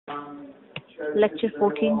Lecture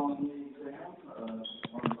 14. One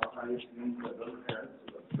of the highest means I've ever had,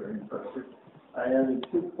 so that's very impressive. I added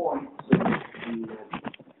 2 points, so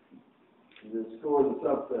the score that's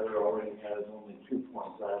up there already has only 2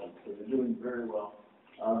 points added, so they're doing very well.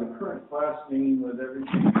 The current class mean with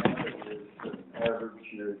everything added is an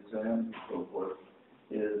average exam and so forth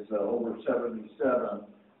is over 77.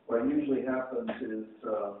 What usually happens is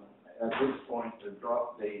at this point the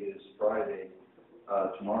drop date is Friday,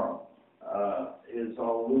 tomorrow. Is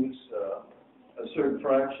I'll lose a certain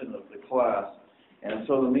fraction of the class, and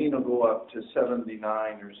so the mean will go up to 79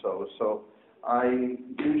 or so. So I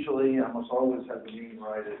usually almost always have the mean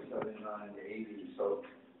right at 79 to 80. So,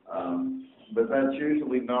 but that's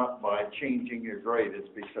usually not by changing your grade. It's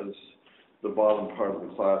because the bottom part of the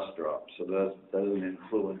class drops. So that doesn't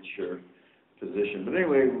influence your position. But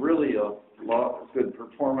anyway, really a lot of good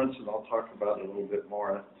performance, and I'll talk about it a little bit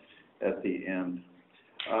more at the end.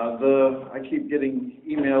 I keep getting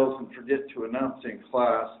emails and forget to announce in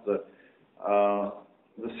class that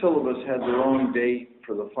the syllabus had the wrong date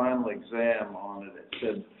for the final exam on it. It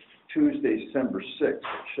said Tuesday, December 6th. It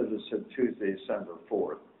should have said Tuesday, December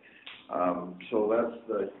 4th. So that's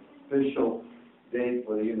the official date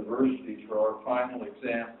for the university for our final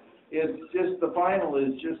exam. It's just, the final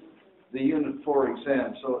is just the Unit 4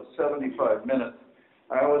 exam, so it's 75 minutes.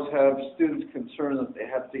 I always have students concerned that they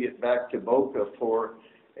have to get back to Boca for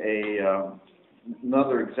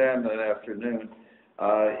another exam that afternoon.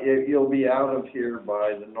 You'll be out of here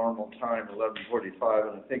by the normal time, 11:45,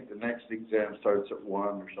 and I think the next exam starts at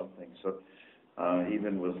 1 or something. So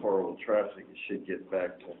even with horrible traffic, you should get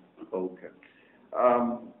back to Boca.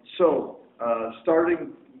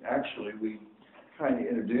 Starting, actually, we kind of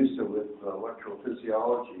introduced it with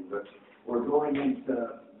electrophysiology, but we're going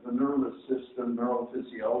into the nervous system,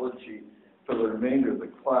 neurophysiology for the remainder of the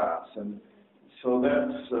class. And so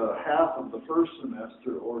that's half of the first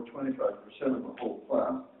semester, or 25% of the whole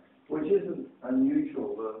class, which isn't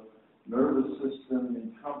unusual. The nervous system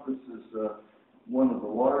encompasses one of the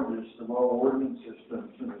largest of all organ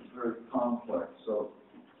systems, and it's very complex. So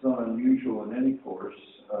it's not unusual in any course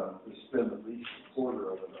to spend at least a quarter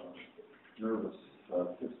of it on nervous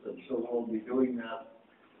system. So we'll be doing that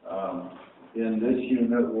in this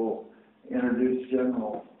unit. We'll introduce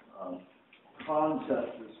general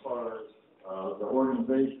concepts as far as the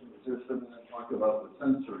organization of the system, and then talk about the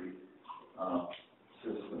sensory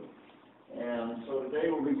system. And so today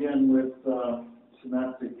we'll begin with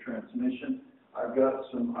synaptic transmission. I've got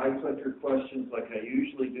some eye clicker questions like I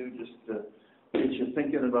usually do, just to get you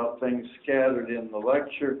thinking about things scattered in the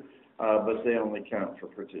lecture, but they only count for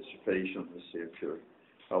participation to see if you're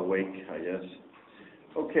awake, I guess.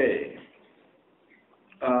 Okay.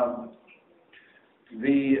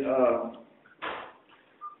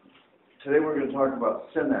 Today we're going to talk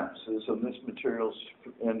about synapses, and this material's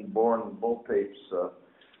in Bourne Volpate's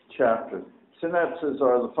chapter. Synapses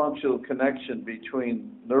are the functional connection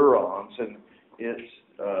between neurons, and it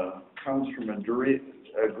comes from a Greek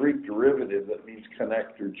derivative that means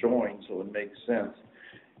connect or join, so it makes sense.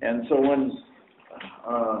 And so when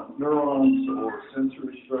neurons or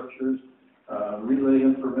sensory structures relay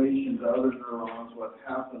information to other neurons, what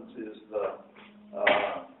happens is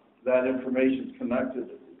that information is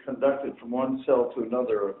conducted from one cell to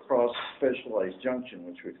another across a specialized junction,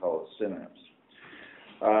 which we call a synapse.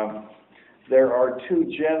 There are 2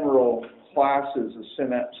 general classes of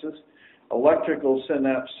synapses. Electrical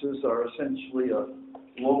synapses are essentially a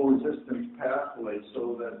low resistance pathway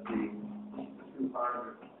so that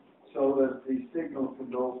the signal can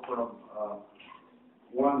go from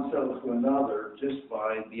one cell to another just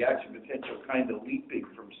by the action potential kind of leaping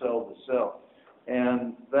from cell to cell.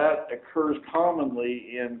 And that occurs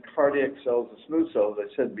commonly in cardiac cells and smooth cells, as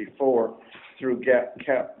I said before, through gap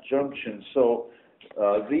junctions. So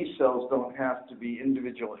these cells don't have to be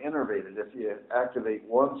individually innervated. If you activate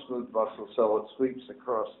one smooth muscle cell, it sweeps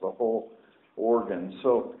across the whole organ.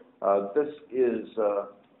 So this is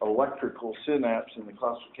electrical synapse in the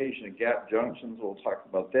classification of gap junctions. We'll talk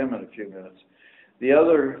about them in a few minutes. The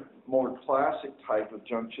other more classic type of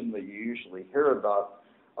junction that you usually hear about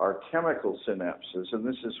are chemical synapses, and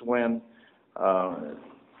this is when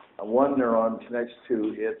one neuron connects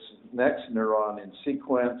to its next neuron in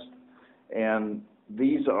sequence, and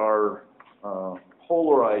these are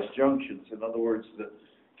polarized junctions. In other words, the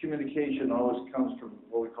communication always comes from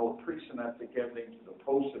what we call a presynaptic ending to the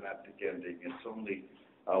postsynaptic ending. It's only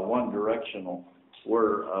one directional,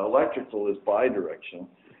 where electrical is bidirectional.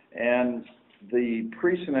 And the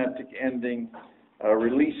presynaptic ending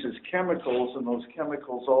releases chemicals, and those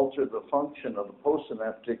chemicals alter the function of the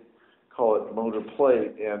postsynaptic, call it motor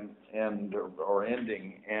plate, and end or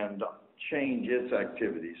ending and change its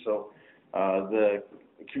activity. So the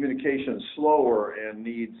communication is slower and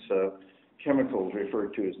needs chemicals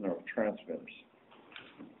referred to as neurotransmitters.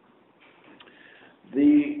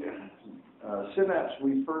 The synapse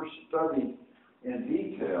we first studied in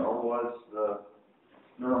detail was the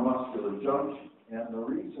neuromuscular junction, and the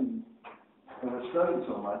reason it was studied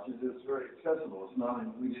so much is it's very accessible. It's not,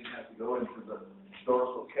 we didn't have to go into the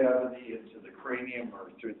dorsal cavity, into the cranium, or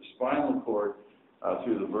through the spinal cord,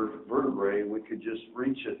 through the vertebrae. We could just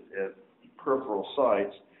reach it at peripheral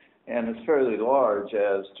sites, and it's fairly large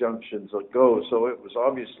as junctions go, so it was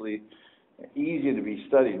obviously easy to be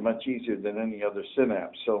studied, much easier than any other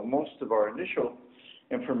synapse. So most of our initial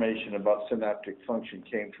information about synaptic function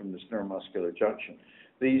came from this neuromuscular junction.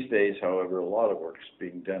 These days, however, a lot of work is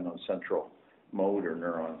being done on central motor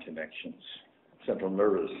neuron connections, central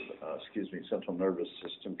nervous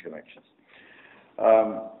system connections.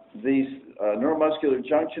 These neuromuscular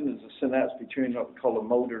junction is a synapse between what we call a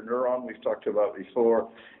motor neuron we've talked about before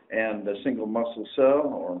and a single muscle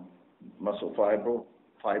cell or muscle fiber.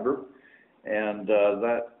 And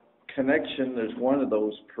that connection, there's one of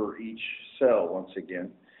those per each cell once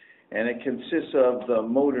again. And it consists of the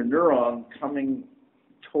motor neuron coming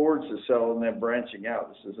towards the cell and then branching out.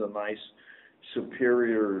 This is a nice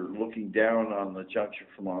superior looking down on the junction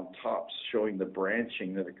from on top, showing the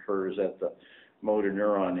branching that occurs at the motor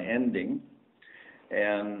neuron ending.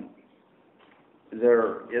 And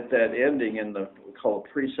there, at that ending in the what we call a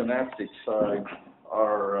presynaptic side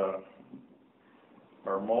are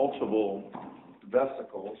multiple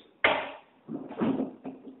vesicles,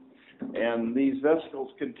 and these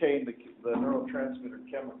vesicles contain the neurotransmitter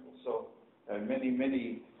chemicals. So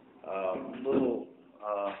many little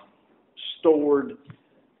stored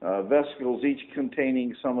vesicles, each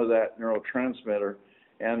containing some of that neurotransmitter.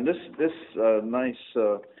 And this nice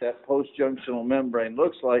that post-junctional membrane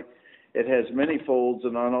looks like it has many folds,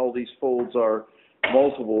 and on all these folds are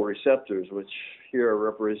multiple receptors, which here are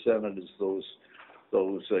represented as those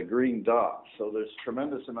green dots. So there's a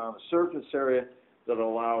tremendous amount of surface area that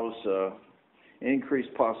allows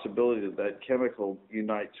increased possibility that that chemical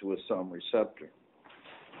unites with some receptor.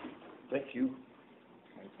 Thank you.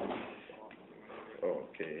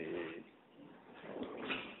 Okay.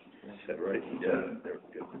 Is that right? Yeah, there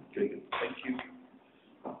we go. Good. Thank you.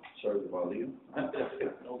 Sorry to bother you.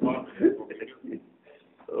 No bother.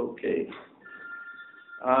 Okay.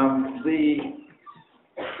 On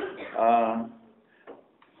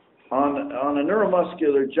a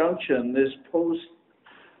neuromuscular junction, this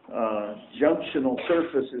post-junctional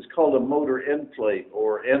surface is called a motor end plate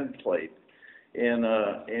or end plate. In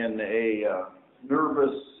a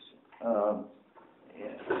nervous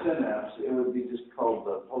synapse, it would be just called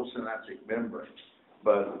the postsynaptic membrane.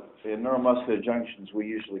 But in neuromuscular junctions, we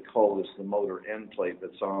usually call this the motor end plate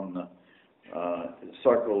that's on the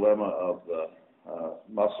sarcolemma of the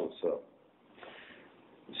muscle cell.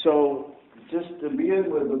 So just to begin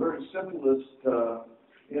with, the very simplest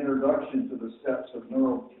introduction to the steps of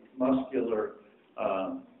neuromuscular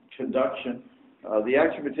conduction. The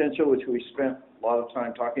action potential, which we spent a lot of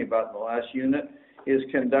time talking about in the last unit, is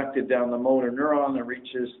conducted down the motor neuron and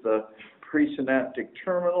reaches the presynaptic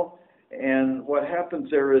terminal. And what happens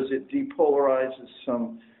there is it depolarizes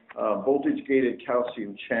some voltage-gated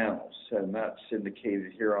calcium channels, and that's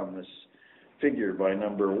indicated here on this figure by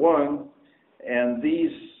number 1. And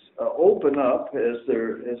these open up as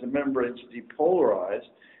the membranes depolarize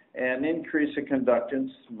and increase the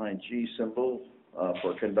conductance, my G symbol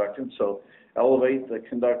for conductance, so elevate the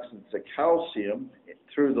conductance of calcium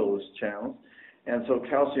through those channels. And so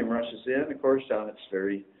calcium rushes in, of course, down its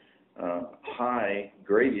very high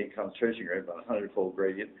gradient, concentration gradient, about 100-fold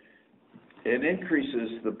gradient. It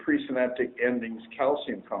increases the presynaptic ending's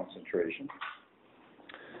calcium concentration.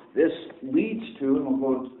 This leads to, and we'll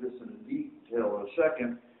go into this in detail in a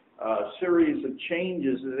second, a series of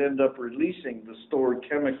changes that end up releasing the stored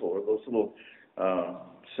chemical, or those little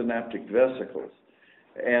synaptic vesicles.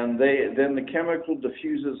 And then the chemical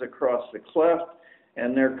diffuses across the cleft,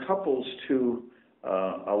 and they're coupled to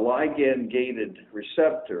a ligand-gated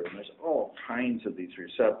receptor. And there's all kinds of these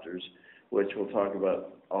receptors, which we'll talk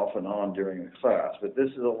about off and on during the class. But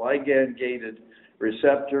this is a ligand-gated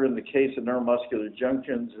receptor. In the case of neuromuscular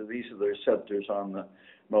junctions, these are the receptors on the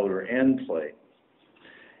motor end plate.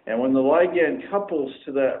 And when the ligand couples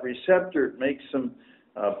to that receptor, it makes them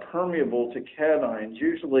permeable to cations,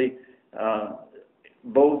 usually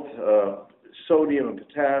both sodium and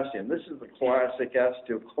potassium. This is the classic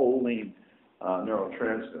acetylcholine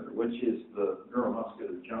neurotransmitter, which is the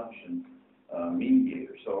neuromuscular junction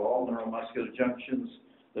mediator. So all neuromuscular junctions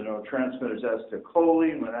the neurotransmitter is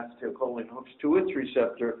acetylcholine. When acetylcholine hooks to its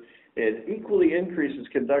receptor, it equally increases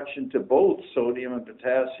conduction to both sodium and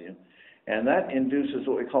potassium, and that induces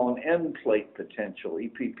what we call an end plate potential.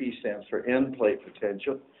 EPP stands for end plate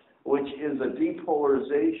potential, which is a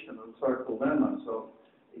depolarization of the sarcolemma. So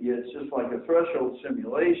it's just like a threshold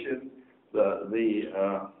simulation.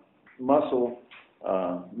 The muscle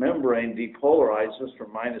membrane depolarizes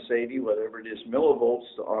from -80, whatever it is,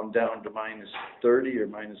 millivolts, on down to -30 or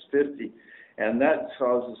 -50, and that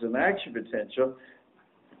causes an action potential.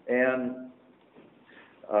 And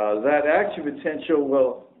that action potential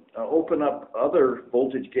will open up other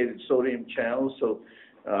voltage-gated sodium channels, so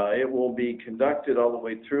it will be conducted all the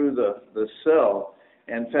way through the cell.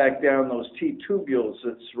 In fact, down those T tubules,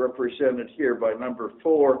 it's represented here by number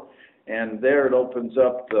 4, and there it opens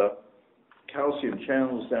up the calcium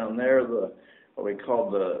channels down there, what we call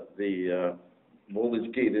the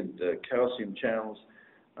voltage-gated calcium channels,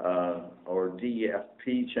 or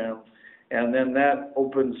DFP channels. And then that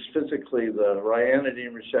opens physically the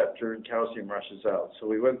ryanodine receptor, and calcium rushes out. So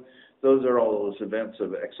those are all those events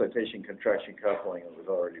of excitation, contraction, coupling that we've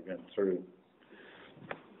already been through.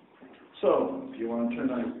 So if you want to turn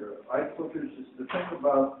on your eye filters, just to think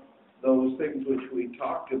about those things which we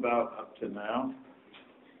talked about up to now.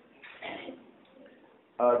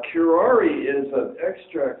 Curare is an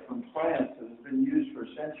extract from plants that has been used for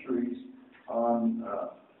centuries on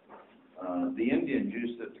the Indians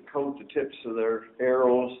used it to coat the tips of their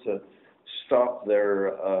arrows to stop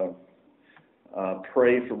their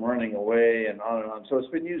prey from running away, and on and on. So it's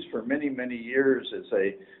been used for many, many years as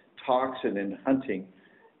a toxin in hunting.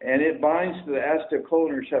 And it binds to the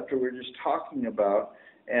acetylcholine receptor we were just talking about,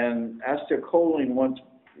 and acetylcholine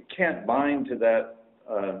can't bind to that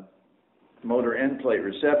motor end plate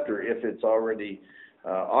receptor if it's already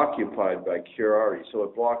occupied by curare, so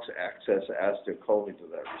it blocks access to acetylcholine to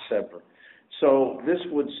that receptor. So this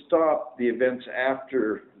would stop the events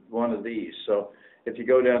after one of these. So if you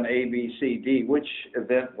go down A, B, C, D, which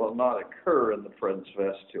event will not occur in the presence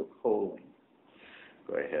of acetylcholine?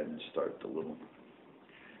 Go ahead and start the little.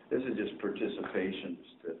 This is just participation,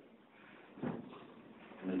 just to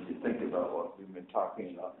make you think about what we've been talking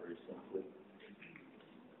about very simply.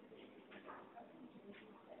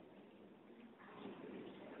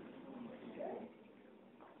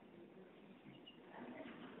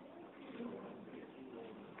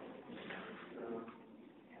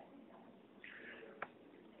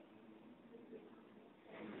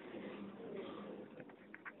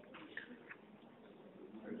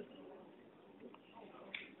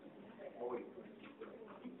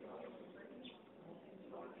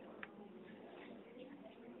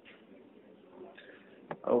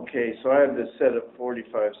 Okay, so I have this set at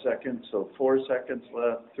 45 seconds, so 4 seconds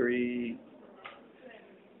left, 3.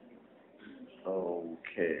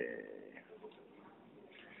 Okay.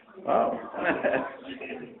 Wow.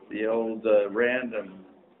 The old random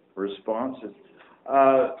responses.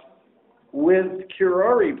 With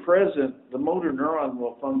curare present, the motor neuron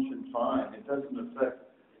will function fine. It doesn't affect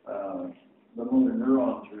the motor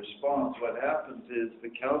neuron's response. What happens is the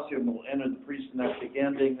calcium will enter the presynaptic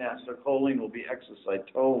ending, the acetylcholine will be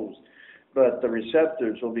exocytosed, but the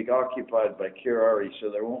receptors will be occupied by curare, so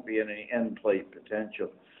there won't be any end plate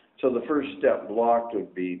potential. So the first step blocked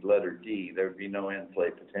would be letter D. There would be no end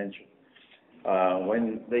plate potential.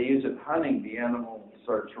 When they use it hunting, the animal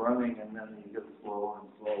starts running, and then he gets slower and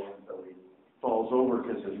slower until he falls over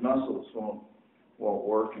because his muscles won't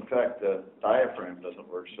work. In fact, the diaphragm doesn't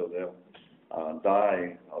work, so they'll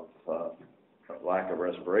die of lack of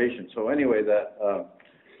respiration. So anyway, that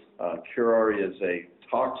curare is a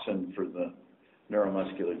toxin for the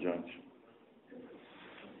neuromuscular junction.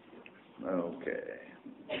 Okay.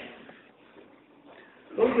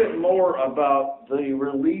 A little bit more about the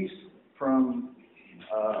release from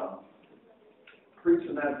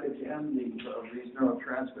presynaptic endings of these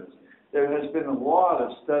neurotransmitters. There has been a lot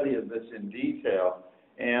of study of this in detail,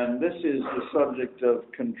 and this is the subject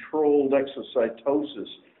of controlled exocytosis,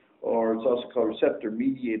 or it's also called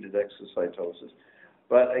receptor-mediated exocytosis.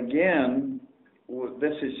 But again,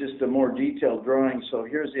 this is just a more detailed drawing. So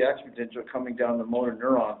here's the action potential coming down the motor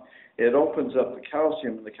neuron. It opens up the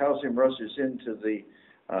calcium, and the calcium rushes into the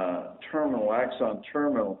terminal, axon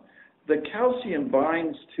terminal. The calcium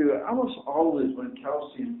binds to, almost always when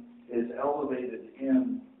calcium is elevated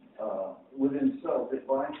within cells, it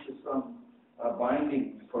binds to some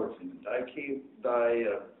binding protein,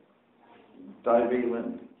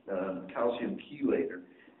 divalent calcium chelator.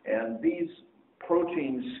 And these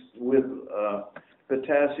proteins with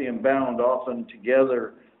potassium bound often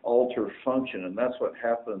together alter function, and that's what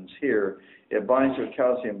happens here. It binds to a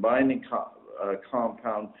calcium binding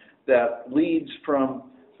compound that leads from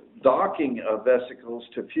docking of vesicles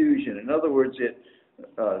to fusion. In other words, it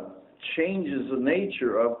changes the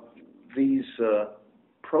nature of these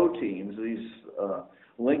proteins, these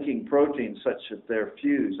linking proteins, such that they're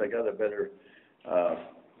fused. I got a better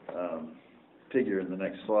figure in the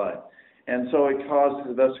next slide. And so it causes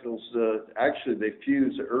the vesicles actually they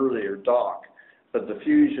fuse earlier, dock, but the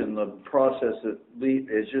fusion, the process that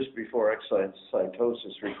is just before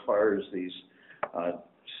exocytosis, requires these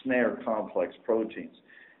snare complex proteins.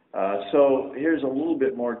 So here's a little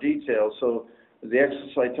bit more detail. So the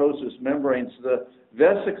exocytosis membranes, the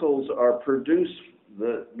vesicles are produced,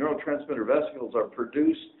 the neurotransmitter vesicles are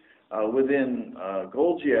produced within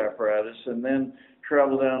Golgi apparatus and then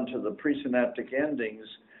travel down to the presynaptic endings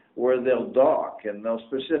where they'll dock, and they'll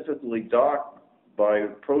specifically dock by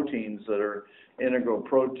proteins that are integral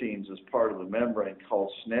proteins as part of the membrane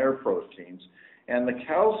called snare proteins. And the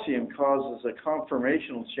calcium causes a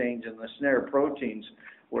conformational change in the snare proteins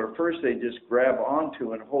where first they just grab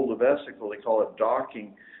onto and hold a vesicle, they call it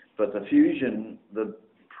docking, but the fusion that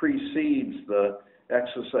precedes the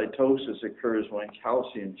exocytosis occurs when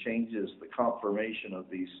calcium changes the conformation of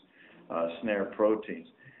these snare proteins.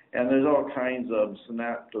 And there's all kinds of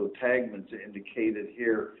synaptotagments indicated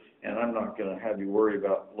here, and I'm not going to have you worry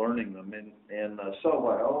about learning them. In cell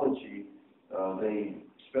biology, they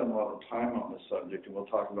spend a lot of time on this subject, and we'll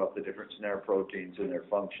talk about the different snare proteins and their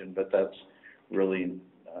function, but that's really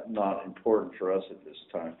not important for us at this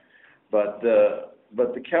time. But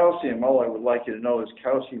the calcium, all I would like you to know is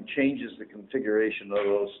calcium changes the configuration of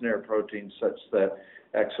those snare proteins such that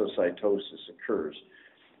exocytosis occurs.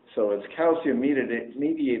 So it's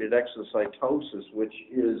calcium-mediated exocytosis, which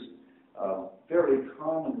is a very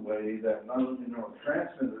common way that not only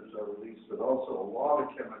neurotransmitters are released, but also a lot of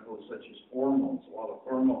chemicals such as hormones. A lot of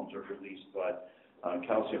hormones are released by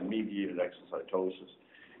calcium-mediated exocytosis.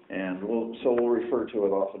 And we'll refer to it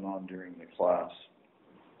off and on during the class.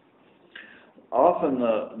 Often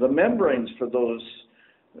the membranes for those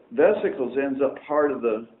vesicles ends up part of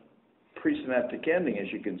the presynaptic ending,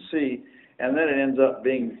 as you can see, and then it ends up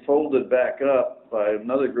being folded back up by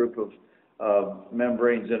another group of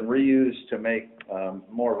membranes and reused to make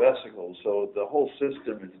more vesicles. So the whole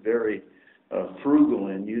system is very frugal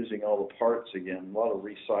in using all the parts again, a lot of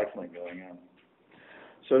recycling going on.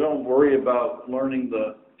 So don't worry about learning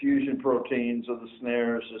the fusion proteins of the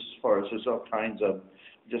snares as far as there's all kinds of,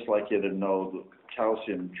 just like you to know, the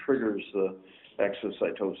calcium triggers the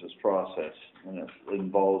exocytosis process, and it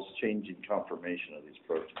involves changing conformation of these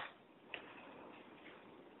proteins.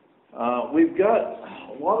 We've got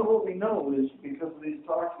a lot of what we know is because of these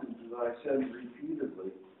toxins, as I said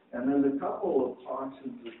repeatedly, and there's a couple of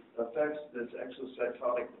toxins that affects this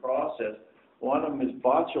exocytotic process. One of them is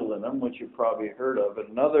botulinum, which you've probably heard of, and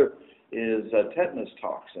another is a tetanus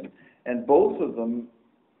toxin, and both of them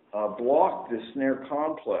block the snare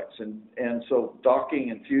complex, and so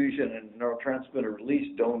docking and fusion and neurotransmitter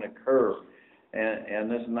release don't occur. And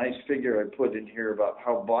there's a nice figure I put in here about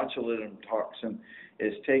how botulinum toxin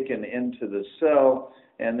is taken into the cell,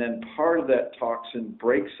 and then part of that toxin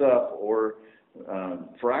breaks up or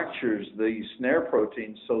fractures the snare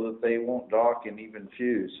proteins so that they won't dock and even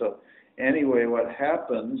fuse. So anyway, what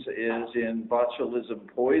happens is in botulism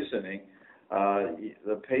poisoning,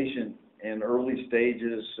 the patient in early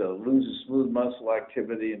stages loses smooth muscle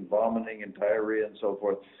activity and vomiting and diarrhea and so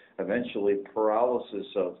forth. Eventually, paralysis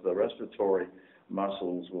of the respiratory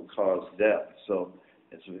muscles will cause death. So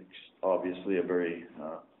it's obviously a very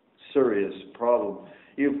serious problem.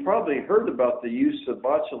 You've probably heard about the use of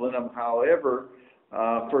botulinum, however,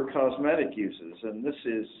 for cosmetic uses, and this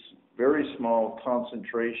is very small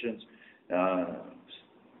concentrations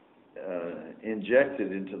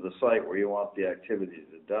injected into the site where you want the activity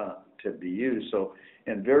to be used. So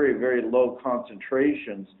in very, very low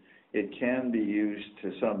concentrations, it can be used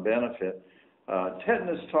to some benefit.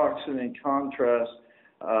 Tetanus toxin, in contrast,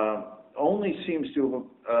 only seems to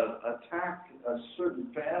attack a certain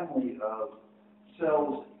family of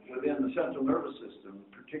cells within the central nervous system,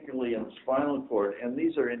 particularly in the spinal cord, and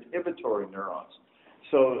these are inhibitory neurons.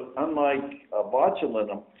 So unlike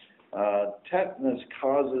botulinum, tetanus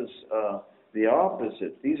causes the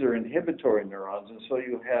opposite. These are inhibitory neurons, and so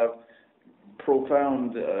you have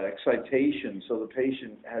profound excitation. So the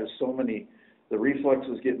patient has so many, the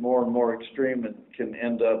reflexes get more and more extreme and can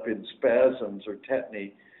end up in spasms or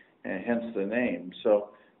tetany, and hence the name. So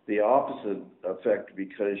the opposite effect,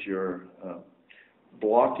 because you're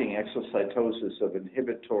blocking exocytosis of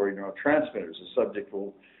inhibitory neurotransmitters, a subject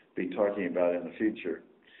we'll be talking about in the future.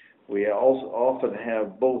 We also often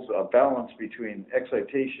have both a balance between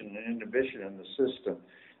excitation and inhibition in the system,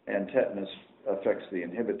 and tetanus affects the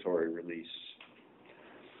inhibitory release.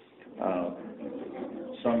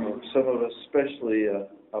 Some of us, especially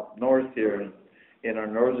up north here in our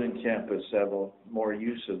northern campus, have more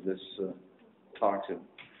use of this toxin.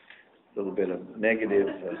 A little bit of negative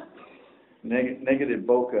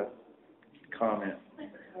bokeh comment.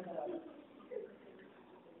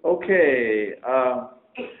 Okay, I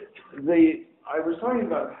was talking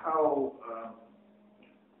about how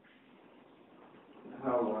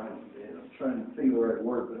I'm trying to think of the right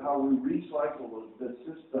word, but how we recycle the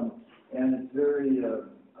system, and it's very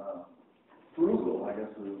frugal, I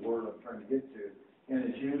guess is the word I'm trying to get to, in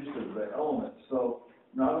its use of the elements. So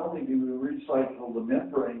not only do we recycle the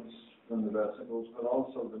membranes from the vesicles, but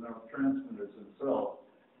also the neurotransmitters themselves.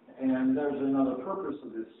 And there's another purpose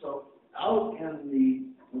of this. So out in the,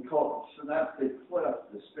 we call it synaptic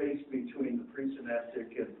cleft, the space between the presynaptic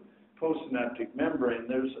and postsynaptic membrane,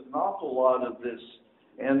 there's an awful lot of this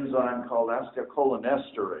enzyme called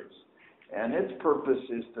acetylcholinesterase. And its purpose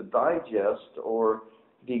is to digest or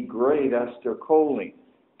degrade acetylcholine.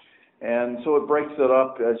 And so it breaks it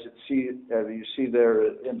up, as you see there,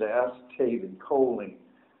 into acetate and choline.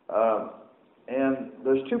 And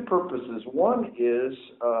there's two purposes. One is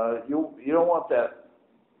you don't want that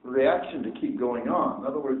reaction to keep going on. In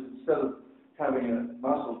other words, instead of having a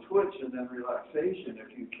muscle twitch and then relaxation,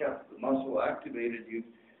 if you kept the muscle activated, you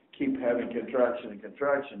keep having contraction and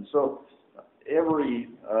contraction. So every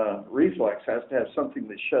reflex has to have something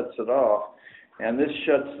that shuts it off, and this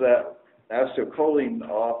shuts that acetylcholine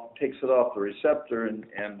off, takes it off the receptor,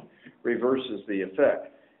 and reverses the effect.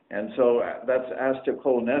 And so that's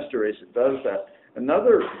acetylcholinesterase. It does that.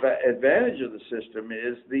 Another advantage of the system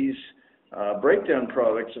is these breakdown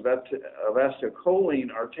products of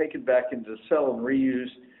acetylcholine are taken back into the cell and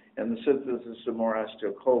reused in the synthesis of more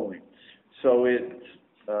acetylcholine. So it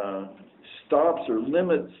stops or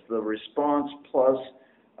limits the response, plus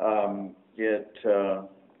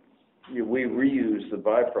we reuse the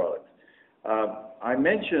byproduct. I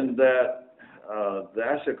mentioned that the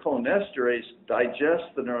acetylcholinesterase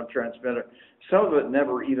digests the neurotransmitter. Some of it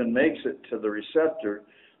never even makes it to the receptor.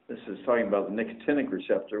 This is talking about the nicotinic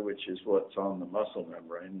receptor, which is what's on the muscle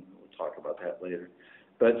membrane. We'll talk about that later.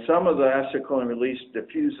 But some of the acetylcholine release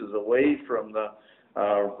diffuses away from the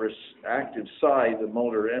active side, the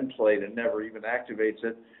motor end plate, and never even activates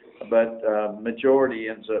it. But majority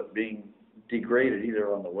ends up being degraded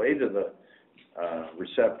either on the way to the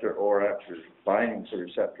receptor or after binding to the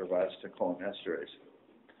receptor of acetylcholinesterase.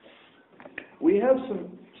 We have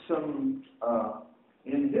some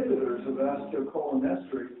inhibitors of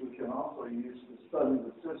acetylcholinesterase we can also use to study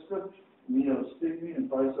the system. Neostigmine and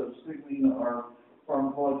bisostigmine are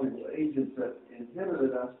pharmacological agents that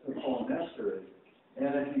inhibited acetylcholinesterase.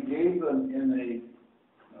 And if you gave them in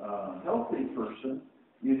a healthy person,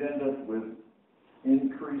 you'd end up with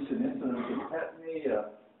increase in incidence of tetany,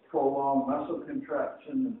 prolonged muscle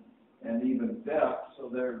contraction, and even death. So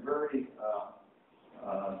they're very,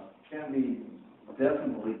 can be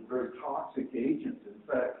definitely very toxic agents. In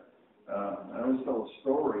fact, I always tell a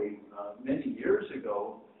story, many years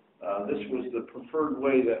ago, this was the preferred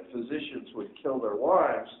way that physicians would kill their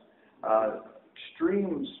wives.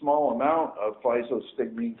 Extreme small amount of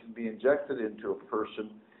physostigmine can be injected into a person,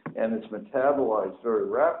 and it's metabolized very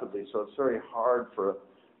rapidly, so it's very hard for a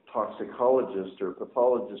toxicologist or a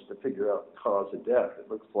pathologist to figure out the cause of death. It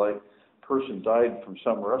looks like a person died from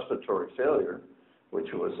some respiratory failure,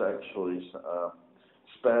 which was actually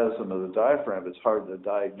spasm of the diaphragm. It's hard to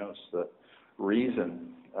diagnose the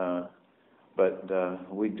reason, but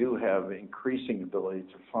we do have increasing ability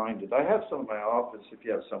to find it. I have some in my office. If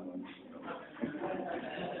you have someone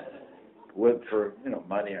with for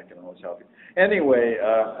money, I can always help you. Anyway,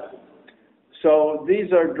 so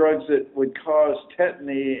these are drugs that would cause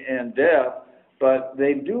tetany and death, but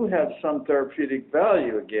they do have some therapeutic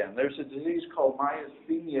value again. There's a disease called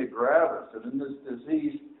myasthenia gravis, and in this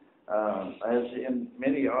disease, as in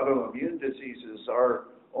many autoimmune diseases, our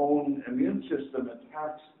own immune system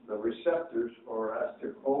attacks the receptors for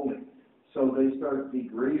acetylcholine. So they start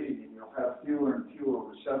degrading, and you'll have fewer and fewer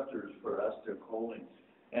receptors for acetylcholine.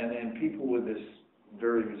 And in people with this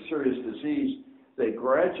very serious disease, they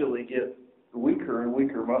gradually get weaker and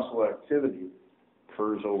weaker muscle activity.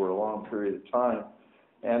 Occurs over a long period of time.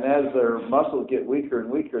 And as their muscles get weaker and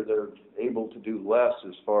weaker, they're able to do less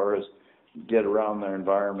as far as get around their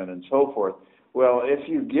environment and so forth. Well, if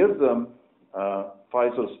you give them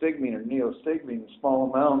physostigmine or neostigmine in small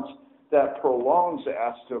amounts, that prolongs the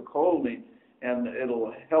acetylcholine, and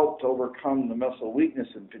it'll help to overcome the muscle weakness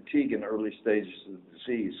and fatigue in early stages of the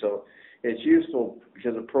disease. So it's useful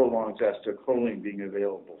because it prolongs acetylcholine being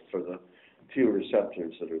available for the few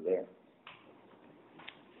receptors that are there.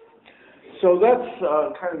 So that's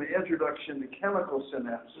kind of an introduction to chemical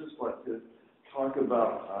synapses. I'd like to talk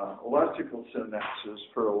about electrical synapses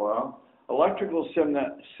for a while. Electrical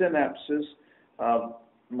synapses,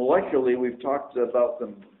 molecularly, we've talked about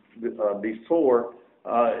them before,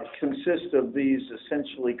 consist of these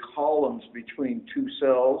essentially columns between two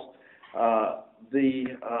cells.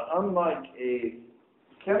 Unlike a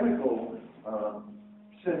chemical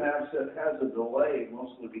synapse that has a delay,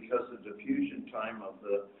 mostly because of diffusion time of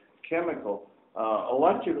the chemical,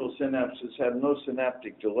 electrical synapses have no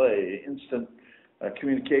synaptic delay, instant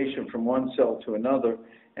communication from one cell to another,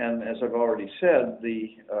 and as I've already said,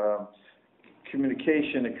 the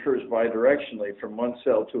communication occurs bidirectionally from one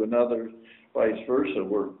cell to another, vice versa,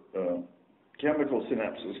 where chemical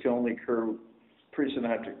synapses can only occur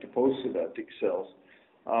presynaptic to postsynaptic cells.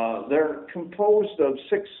 They're composed of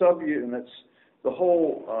 6 subunits. The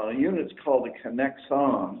whole unit's called a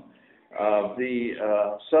connexon.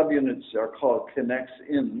 The subunits are called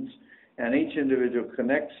connexins, and each individual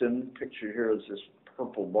connexin, pictured here as this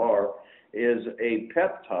purple bar, is a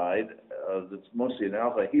peptide that's mostly an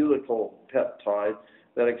alpha helical peptide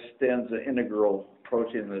that extends an integral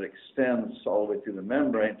protein that extends all the way through the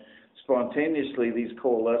membrane. Spontaneously, these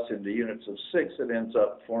coalesce into units of 6. It ends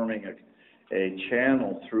up forming a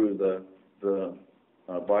channel through the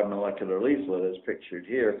bimolecular leaflet as pictured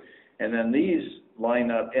here. And then these line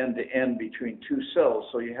up end to end between 2 cells,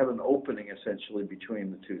 so you have an opening essentially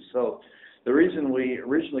between the 2 cells. The reason we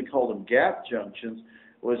originally called them gap junctions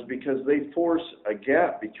was because they force a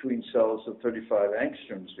gap between cells of 35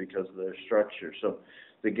 angstroms because of their structure. So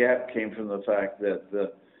the gap came from the fact that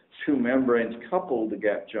the 2 membranes coupled, the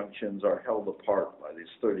gap junctions, are held apart by this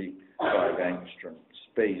 35 angstrom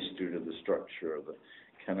space due to the structure of the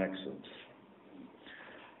connexins.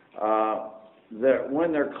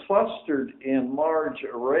 When they're clustered in large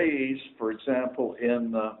arrays, for example,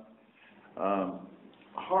 in the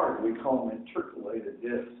heart, we call them intercalated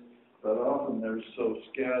discs, but often they're so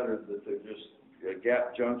scattered that they're just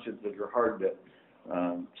gap junctions that are hard to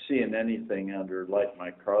see in anything under light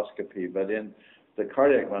microscopy. But in the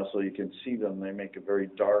cardiac muscle, you can see them. They make a very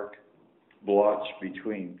dark blotch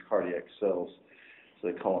between cardiac cells, so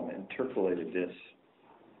they call them intercalated discs.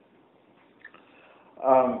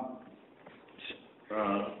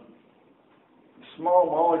 Small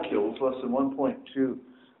molecules, less than 1.2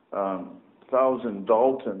 thousand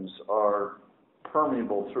Daltons, are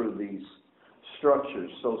permeable through these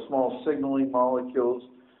structures. So small signaling molecules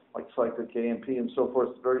like cyclic AMP and so forth,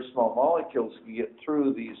 very small molecules can get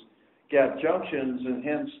through these gap junctions, and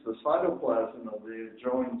hence the cytoplasm of the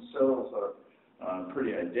adjoining cells are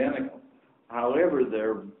pretty identical. However,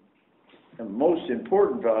 their most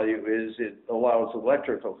important value is it allows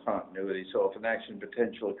electrical continuity. So if an action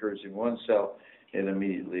potential occurs in one cell, it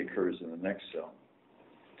immediately occurs in the next cell.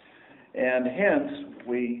 And hence,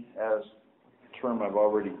 we, as a term I've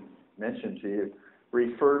already mentioned to you,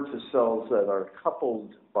 refer to cells that are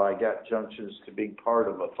coupled by gap junctions to being part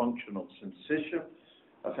of a functional syncytium,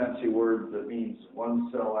 a fancy word that means one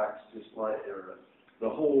cell acts just like, or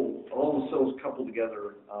all the cells coupled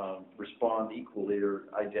together respond equally or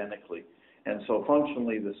identically. And so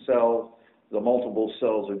functionally, the multiple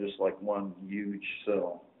cells are just like one huge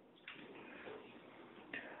cell.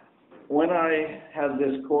 When I had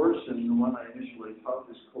this course, and when I initially taught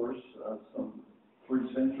this course some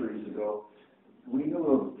 3 centuries ago, we knew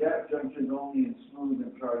of gap junctions only in smooth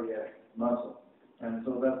and cardiac muscle. And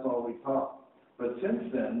so that's all we taught. But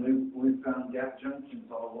since then, we've found gap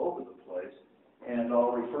junctions all over the place, and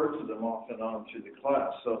I'll refer to them off and on through the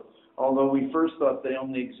class. So although we first thought they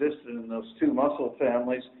only existed in those 2 muscle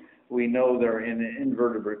families, we know they're in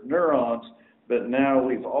invertebrate neurons, but now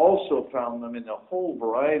we've also found them in a whole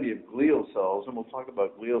variety of glial cells, and we'll talk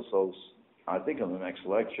about glial cells, I think, in the next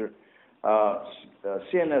lecture.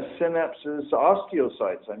 CNS synapses,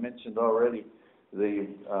 osteocytes, I mentioned already, the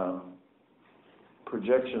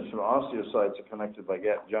projections from osteocytes are connected by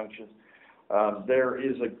gap junctions. There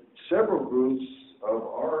is several groups of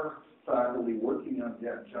our faculty working on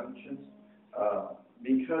gap junctions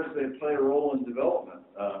because they play a role in development.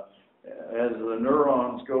 As the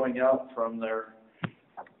neurons going out from their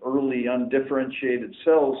early undifferentiated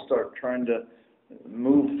cells start trying to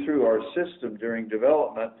move through our system during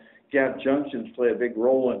development, gap junctions play a big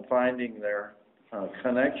role in finding their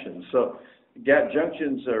connections. So gap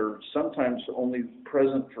junctions are sometimes only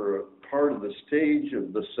present for a part of the stage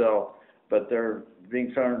of the cell, but they're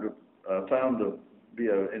being found to be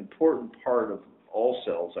an important part of all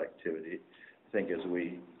cells' activity, I think, as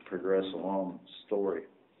we progress along the story.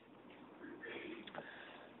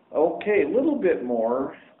 Okay, a little bit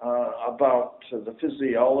more about the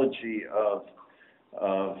physiology of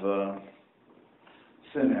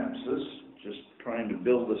synapses, just trying to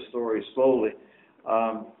build the story slowly.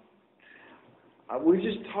 We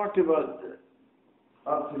just talked about,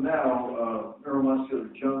 up to now,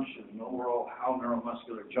 neuromuscular junction, and overall how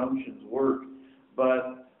neuromuscular junctions work,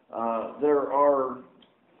 but there are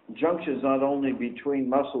junctions not only between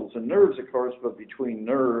muscles and nerves, of course, but between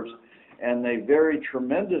nerves, and they vary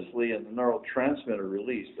tremendously in the neurotransmitter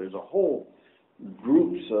release. There's a whole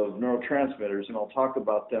groups of neurotransmitters, and I'll talk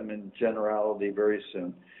about them in generality very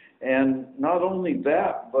soon. And not only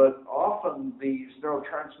that, but often these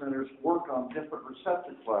neurotransmitters work on different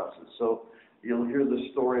receptor classes. So you'll hear the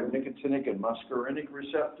story of nicotinic and muscarinic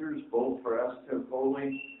receptors, both for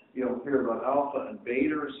acetylcholine. You'll hear about alpha and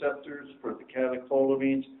beta receptors for the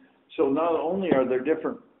catecholamines. So not only are there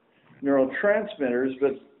different neurotransmitters,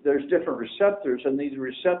 but there's different receptors, and these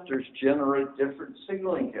receptors generate different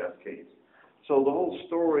signaling cascades. So the whole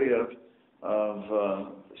story of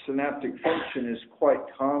synaptic function is quite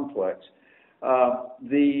complex.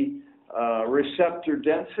 The receptor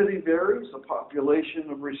density varies. The population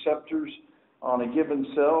of receptors on a given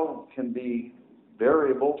cell can be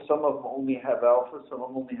variable. Some of them only have alpha, some of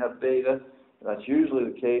them only have beta. That's usually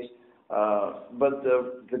the case. But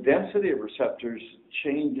the density of receptors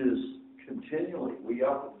changes continually. We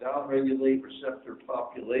up and down regulate receptor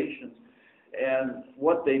populations, and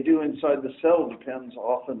what they do inside the cell depends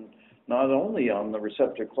often not only on the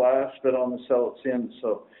receptor class, but on the cell it's in.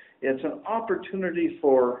 So it's an opportunity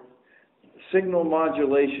for signal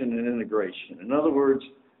modulation and integration. In other words,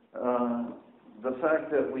 the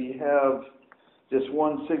fact that we have this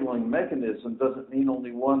one signaling mechanism doesn't mean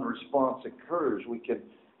only one response occurs. We can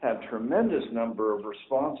have tremendous number of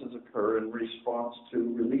responses occur in response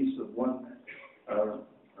to release of one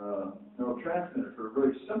neurotransmitter. For a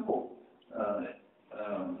very simple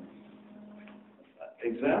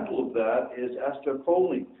example of that is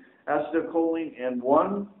acetylcholine. Acetylcholine in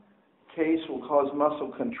one case will cause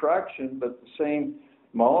muscle contraction, but the same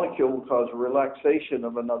molecule will cause relaxation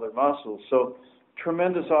of another muscle. So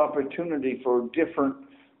tremendous opportunity for different,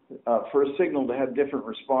 for a signal to have different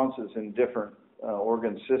responses in different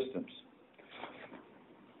organ systems.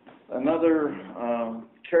 Another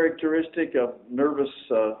characteristic of nervous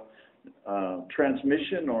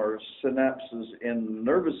transmission or synapses in the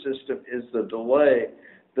nervous system is the delay.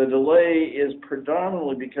 The delay is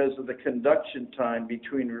predominantly because of the conduction time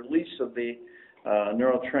between release of the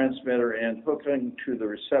neurotransmitter and hooking to the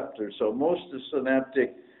receptor. So most of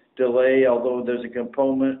synaptic delay, although there's a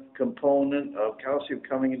component of calcium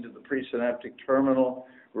coming into the presynaptic terminal,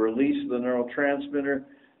 release of the neurotransmitter,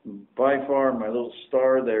 by far my little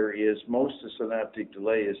star there is most of synaptic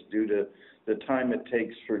delay is due to the time it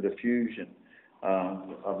takes for diffusion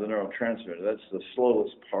of the neurotransmitter. That's the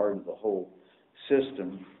slowest part of the whole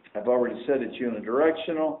system. I've already said it's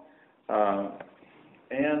unidirectional.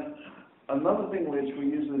 And another thing which we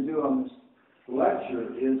usually do on this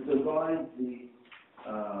lecture is divide the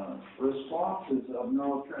responses of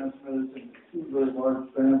neurotransmitters into two very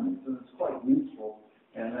large families, and it's quite useful.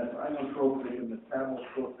 And that's inotropic and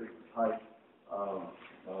metabotropic type of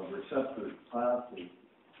receptor classes.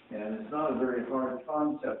 And it's not a very hard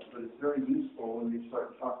concept, but it's very useful when you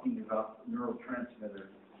start talking about neurotransmitter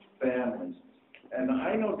families. An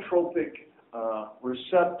inotropic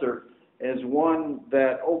receptor is one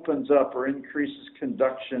that opens up or increases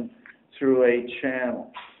conduction through a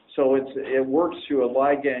channel. So it works through a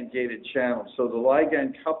ligand-gated channel. So the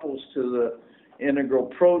ligand couples to the integral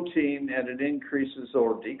protein, and it increases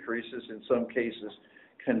or decreases, in some cases,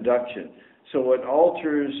 conduction. So it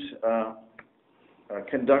alters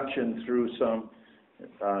conduction through some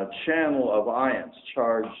channel of ions,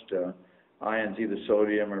 charged ions, either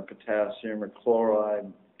sodium or potassium or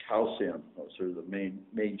chloride, calcium. Those are the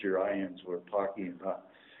major ions we're talking about.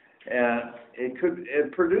 And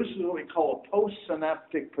it produces what we call a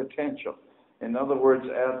postsynaptic potential. In other words,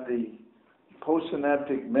 at the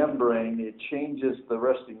postsynaptic membrane, it changes the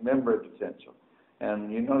resting membrane potential.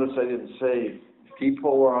 And you notice I didn't say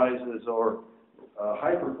depolarizes or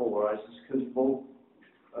hyperpolarizes, because both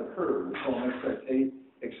occur. It's all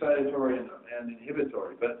excitatory and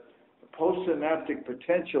inhibitory. But the postsynaptic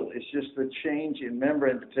potential is just the change in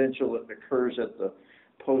membrane potential that occurs at the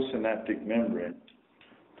postsynaptic membrane.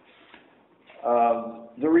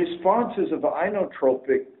 The responses of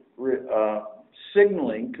inotropic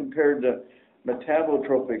signaling compared to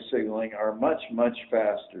metabotropic signaling are much, much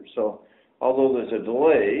faster. So although there's a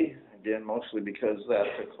delay, again, mostly because that's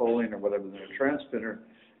a choline or whatever the neurotransmitter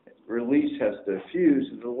release has to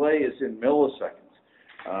diffuse, the delay is in milliseconds.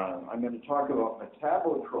 I'm going to talk about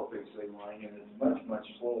metabotropic signaling, and it's much, much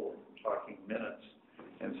slower. We're talking minutes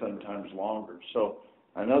and sometimes longer. So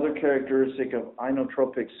Another characteristic of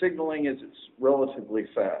inotropic signaling is it's relatively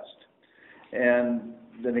fast. And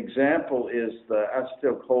an example is the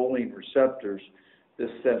acetylcholine receptors. This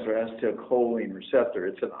stands for acetylcholine receptor.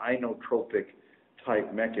 It's an inotropic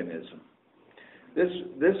type mechanism. This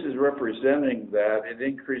is representing that it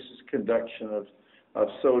increases conduction of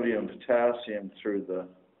sodium and potassium through the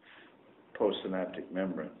postsynaptic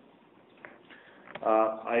membrane.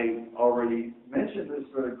 I already mentioned this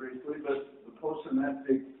very briefly, but the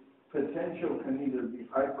postsynaptic potential can either be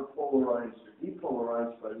hyperpolarized or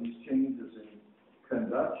depolarized by these changes in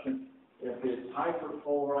conduction. If it's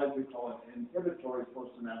hyperpolarized, we call it inhibitory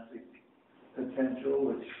postsynaptic potential,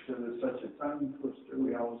 which is such a tongue twister.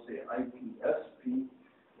 We always say IPSP.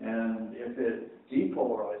 And if it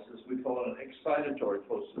depolarizes, we call it an excitatory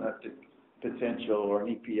postsynaptic potential, or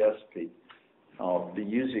an EPSP. I'll be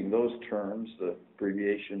using those terms, the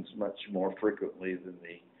abbreviations, much more frequently than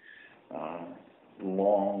the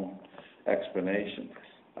long explanation.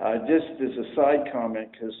 Just as a side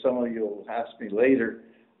comment, because some of you will ask me later,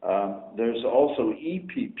 there's also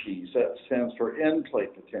EPPs. That stands for end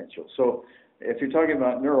plate potential. So if you're talking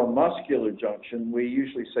about neuromuscular junction, we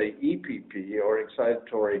usually say EPP, or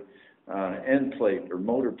excitatory end plate or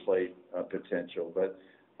motor plate potential. But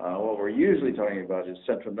what we're usually talking about is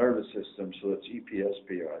central nervous system, so it's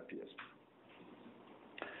EPSP or IPSP.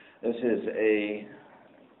 This is a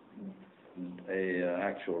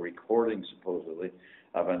actual recording, supposedly,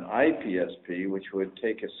 of an IPSP, which would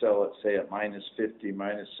take a cell, let's say, at minus 50,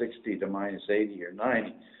 minus 60 to minus 80 or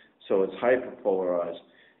 90. So it's hyperpolarized.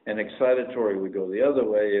 And excitatory would go the other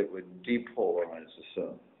way. It would depolarize the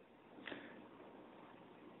cell.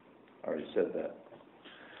 I already said that.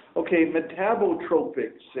 Okay,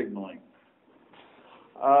 metabotropic signaling.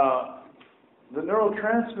 The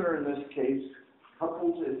neurotransmitter in this case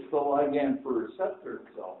couples, it's the ligand for receptor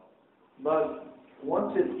itself. But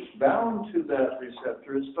once it's bound to that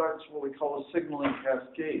receptor, it starts what we call a signaling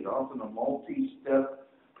cascade, often a multi-step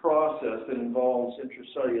process that involves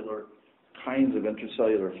kinds of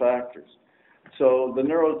intracellular factors. So the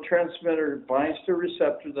neurotransmitter binds to a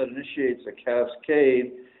receptor that initiates a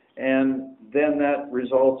cascade, and then that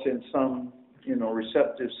results in some,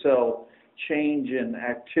 receptive cell change in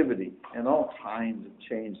activity, and all kinds of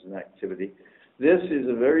change in activity. This is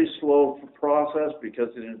a very slow process because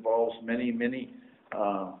it involves many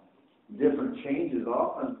different changes.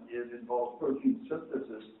 Often it involves protein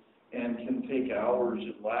synthesis and can take hours.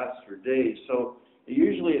 It lasts for days. So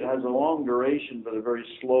usually it has a long duration but a very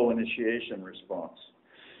slow initiation response.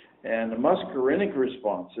 And the muscarinic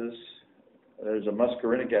responses, there's a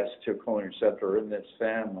muscarinic acetylcholine receptor in this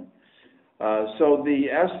family. So the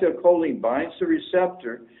acetylcholine binds the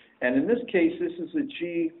receptor, and in this case, this is a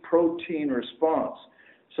G protein response.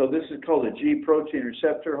 So this is called a G protein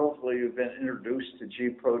receptor. Hopefully you've been introduced to G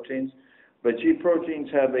proteins. But G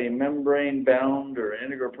proteins have a membrane-bound or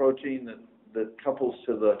integral protein that couples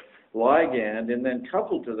to the ligand, and then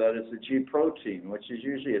coupled to that is the G protein, which is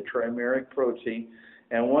usually a trimeric protein.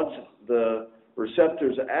 And once the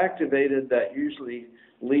receptor is activated, that usually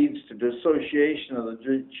leads to dissociation of the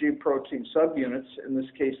G protein subunits. In this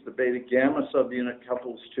case, the beta-gamma subunit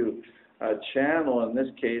couples to a channel. In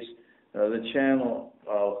this case, the channel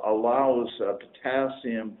allows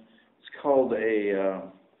potassium. It's called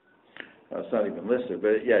it's not even listed,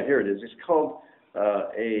 but yeah, here it is. It's called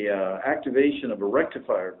activation of a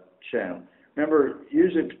rectifier channel. Remember,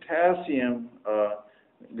 usually potassium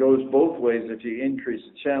goes both ways if you increase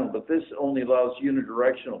the channel, but this only allows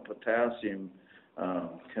unidirectional potassium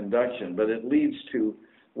conduction, but it leads to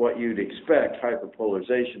what you'd expect,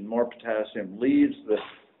 hyperpolarization. More potassium leaves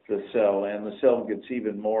the cell, and the cell gets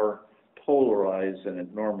even more polarized than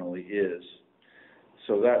it normally is.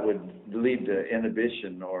 So that would lead to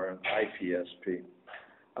inhibition or an IPSP.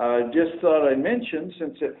 Just thought I'd mention,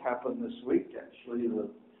 since it happened this week, actually, the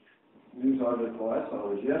news article I saw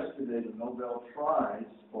was yesterday, the Nobel Prize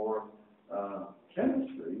for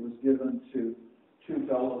chemistry was given to two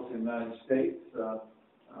fellows in the United States,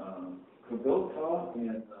 Kovilka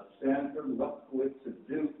in Stanford, Lefkowitz at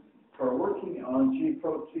Duke, for working on G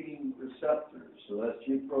protein receptors. So that's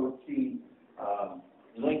G protein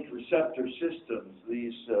linked receptor systems.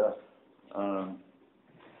 These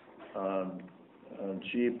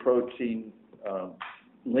G protein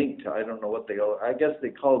linked, I don't know what they call it. I guess they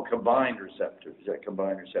call combined receptors,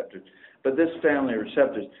 combined receptors. But this family of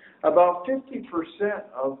receptors, about 50%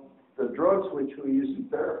 of the drugs which we use in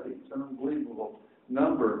therapy, it's an unbelievable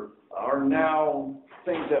number, are now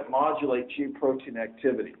things that modulate G protein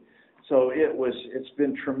activity. So it's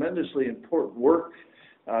been tremendously important work.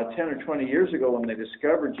 10 or 20 years ago when they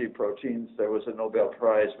discovered G proteins, there was a Nobel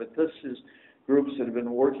Prize, but this is groups that have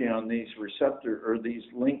been working on these receptor or these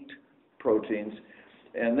linked proteins,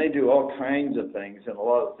 and they do all kinds of things, and a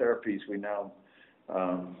lot of therapies we now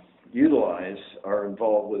utilize are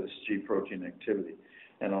involved with this G protein activity,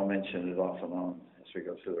 and I'll mention it off and on as we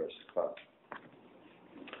go through the rest of the class.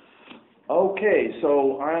 Okay,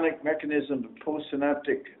 so ionic mechanism of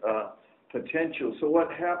postsynaptic potential. So what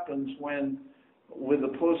happens with the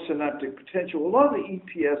postsynaptic potential? A lot of the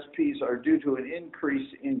EPSPs are due to an increase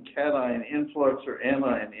in cation influx or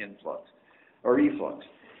anion influx or efflux.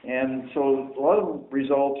 And so a lot of them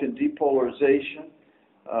result in depolarization.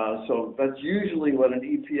 So that's usually what an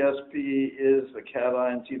EPSP is. The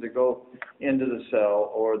cations either go into the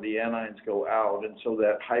cell or the anions go out, and so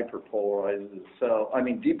that hyperpolarizes the cell,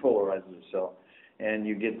 depolarizes the cell, and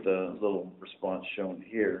you get the little response shown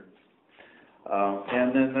here.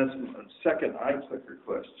 And then that's a second eye clicker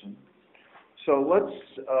question. So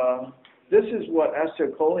this is what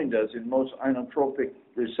acetylcholine does in most inotropic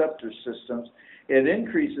receptor systems. It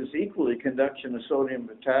increases equally conduction of sodium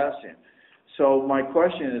and potassium. So my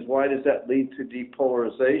question is, why does that lead to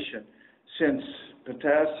depolarization? Since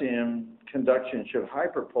potassium conduction should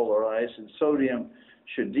hyperpolarize and sodium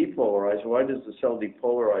should depolarize, why does the cell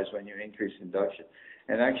depolarize when you increase induction?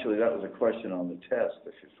 And actually, that was a question on the test,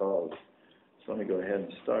 if you followed. So let me go ahead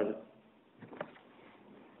and start it.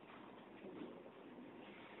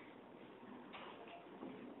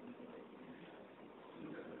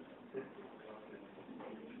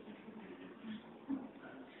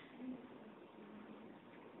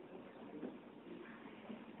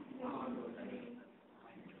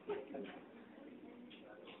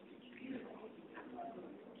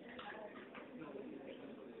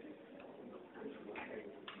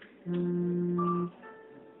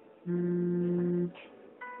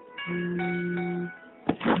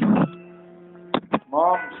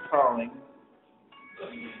 Mom's calling.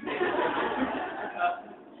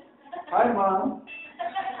 Hi, Mom.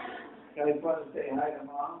 Guys want to say hi to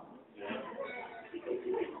Mom?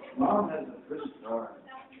 Mom has a first car.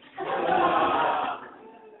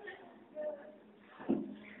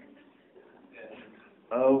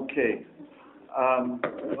 Okay.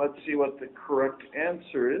 Let's see what the correct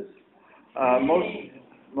answer is.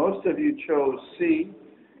 Most of you chose C,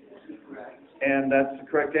 and that's the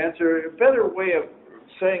correct answer. A better way of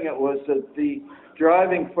saying it was that the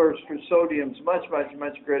driving force for sodium is much, much,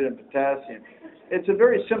 much greater than potassium. It's a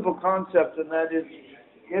very simple concept, and that is,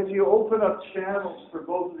 if you open up channels for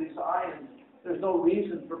both of these ions, there's no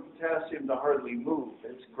reason for potassium to hardly move.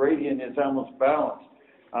 Its gradient is almost balanced.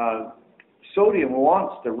 Sodium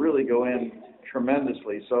wants to really go in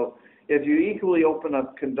tremendously. So if you equally open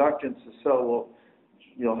up conductance, the cell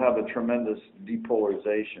you'll have a tremendous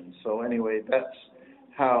depolarization. So anyway, that's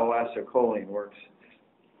how acetylcholine works.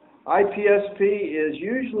 IPSP is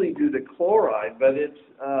usually due to chloride, but it's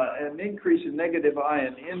an increase in negative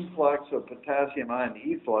ion influx or potassium ion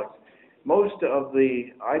efflux. Most of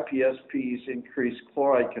the IPSPs increase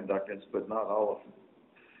chloride conductance, but not all of them.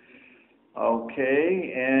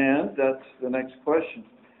 Okay, and that's the next question.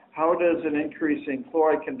 How does an increase in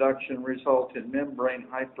chloride conduction result in membrane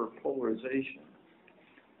hyperpolarization?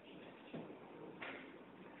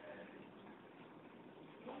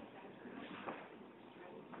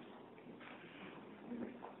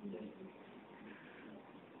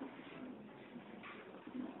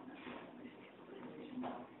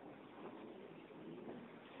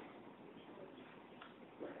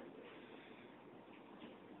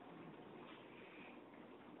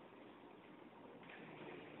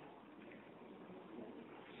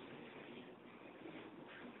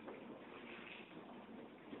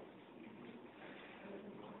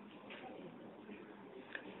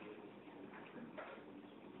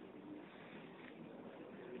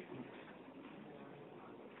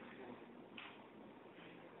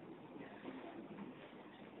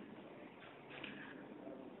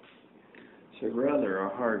 It's rather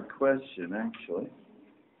a hard question, actually.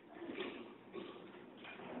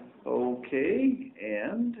 Okay,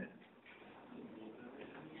 and as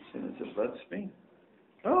soon as it lets me.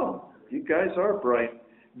 Oh, you guys are bright.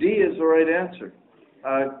 D is the right answer.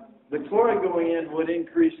 The chloride going in would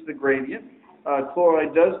increase the gradient.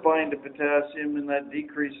 Chloride does bind to potassium, and that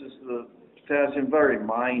decreases the potassium, very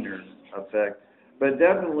minor effect. But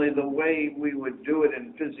definitely the way we would do it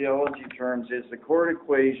in physiology terms is the chord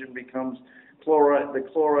equation becomes chloride, the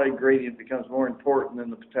chloride gradient becomes more important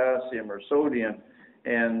than the potassium or sodium,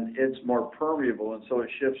 and it's more permeable, and so it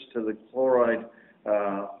shifts to the chloride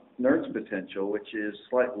Nernst potential, which is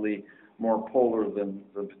slightly more polar than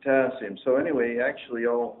the potassium. So anyway, actually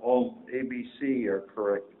all A, B, C are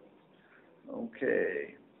correct.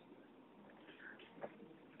 Okay.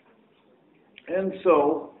 And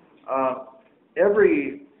so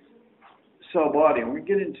every cell body, and we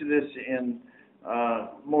get into this in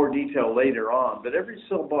more detail later on, but every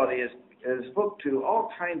cell body is hooked to all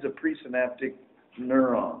kinds of presynaptic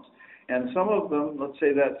neurons. And some of them, let's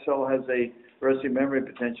say that cell has a resting memory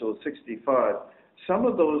potential of 65. Some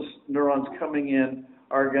of those neurons coming in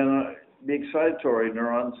are going to be excitatory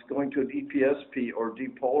neurons going to an EPSP or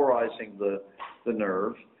depolarizing the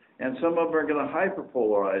nerve. And some of them are going to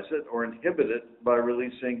hyperpolarize it or inhibit it by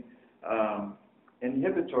releasing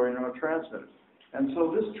inhibitory neurotransmitters. And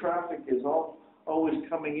so this traffic is always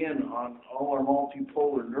coming in on all our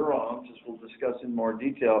multipolar neurons, as we'll discuss in more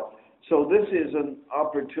detail. So this is an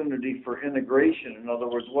opportunity for integration. In other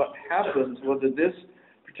words, what happens, whether this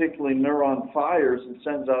particular neuron fires and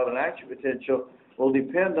sends out an action potential, will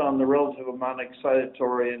depend on the relative amount of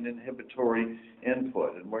excitatory and inhibitory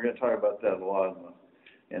input. And we're going to talk about that a lot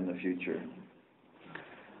in the future.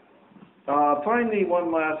 Finally,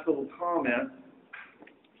 one last little comment.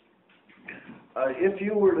 If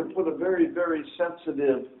you were to put a very, very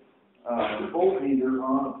sensitive voltmeter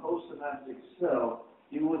on a postsynaptic cell,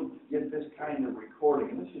 you would get this kind of recording.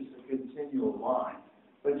 And this is a continual line.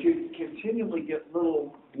 But you continually get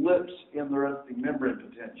little blips in the resting membrane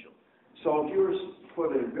potential. So if you were to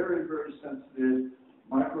put a very, very sensitive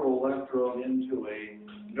microelectrode into a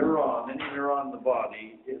neuron, any neuron in the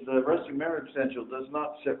body, the resting membrane potential does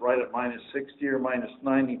not sit right at -60 or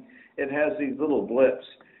 -90. It has these little blips,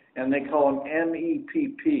 and they call them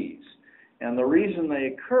MEPPs. And the reason they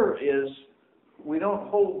occur is we don't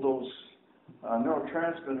hold those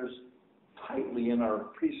neurotransmitters tightly in our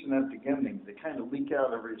presynaptic endings. They kind of leak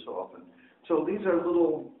out every so often. So these are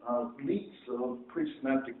little leaks of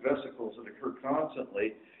presynaptic vesicles that occur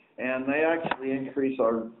constantly, and they actually increase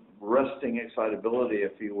our resting excitability,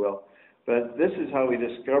 if you will. But this is how we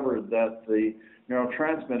discovered that the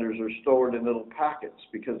neurotransmitters are stored in little packets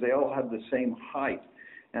because they all have the same height.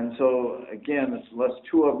 And so, again, unless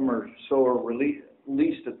two of them are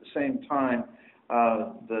released at the same time,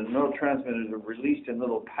 the neurotransmitters are released in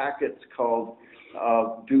little packets called,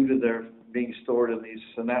 due to their being stored in these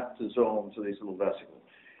synaptosomes, or these little vesicles.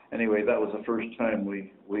 Anyway, that was the first time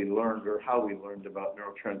we learned, or how we learned about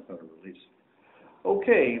neurotransmitter release.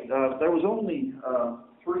 Okay, there was only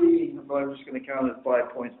three, but I'm just going to count it 5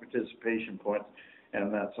 points, participation points,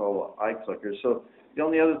 and that's all eye clickers. So the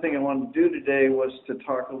only other thing I wanted to do today was to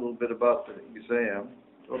talk a little bit about the exam.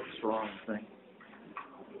 Oops, wrong thing.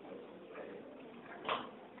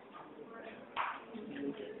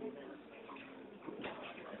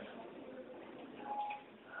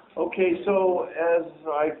 Okay, so as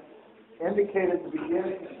I indicated at the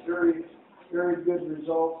beginning, very, very good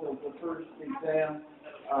results of the first exam.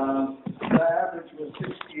 The average was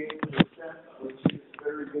 68%, which is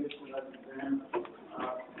very good for that exam.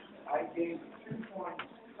 I gave 2 points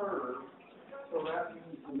per, so that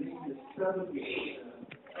means the mean is 70%.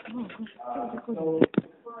 So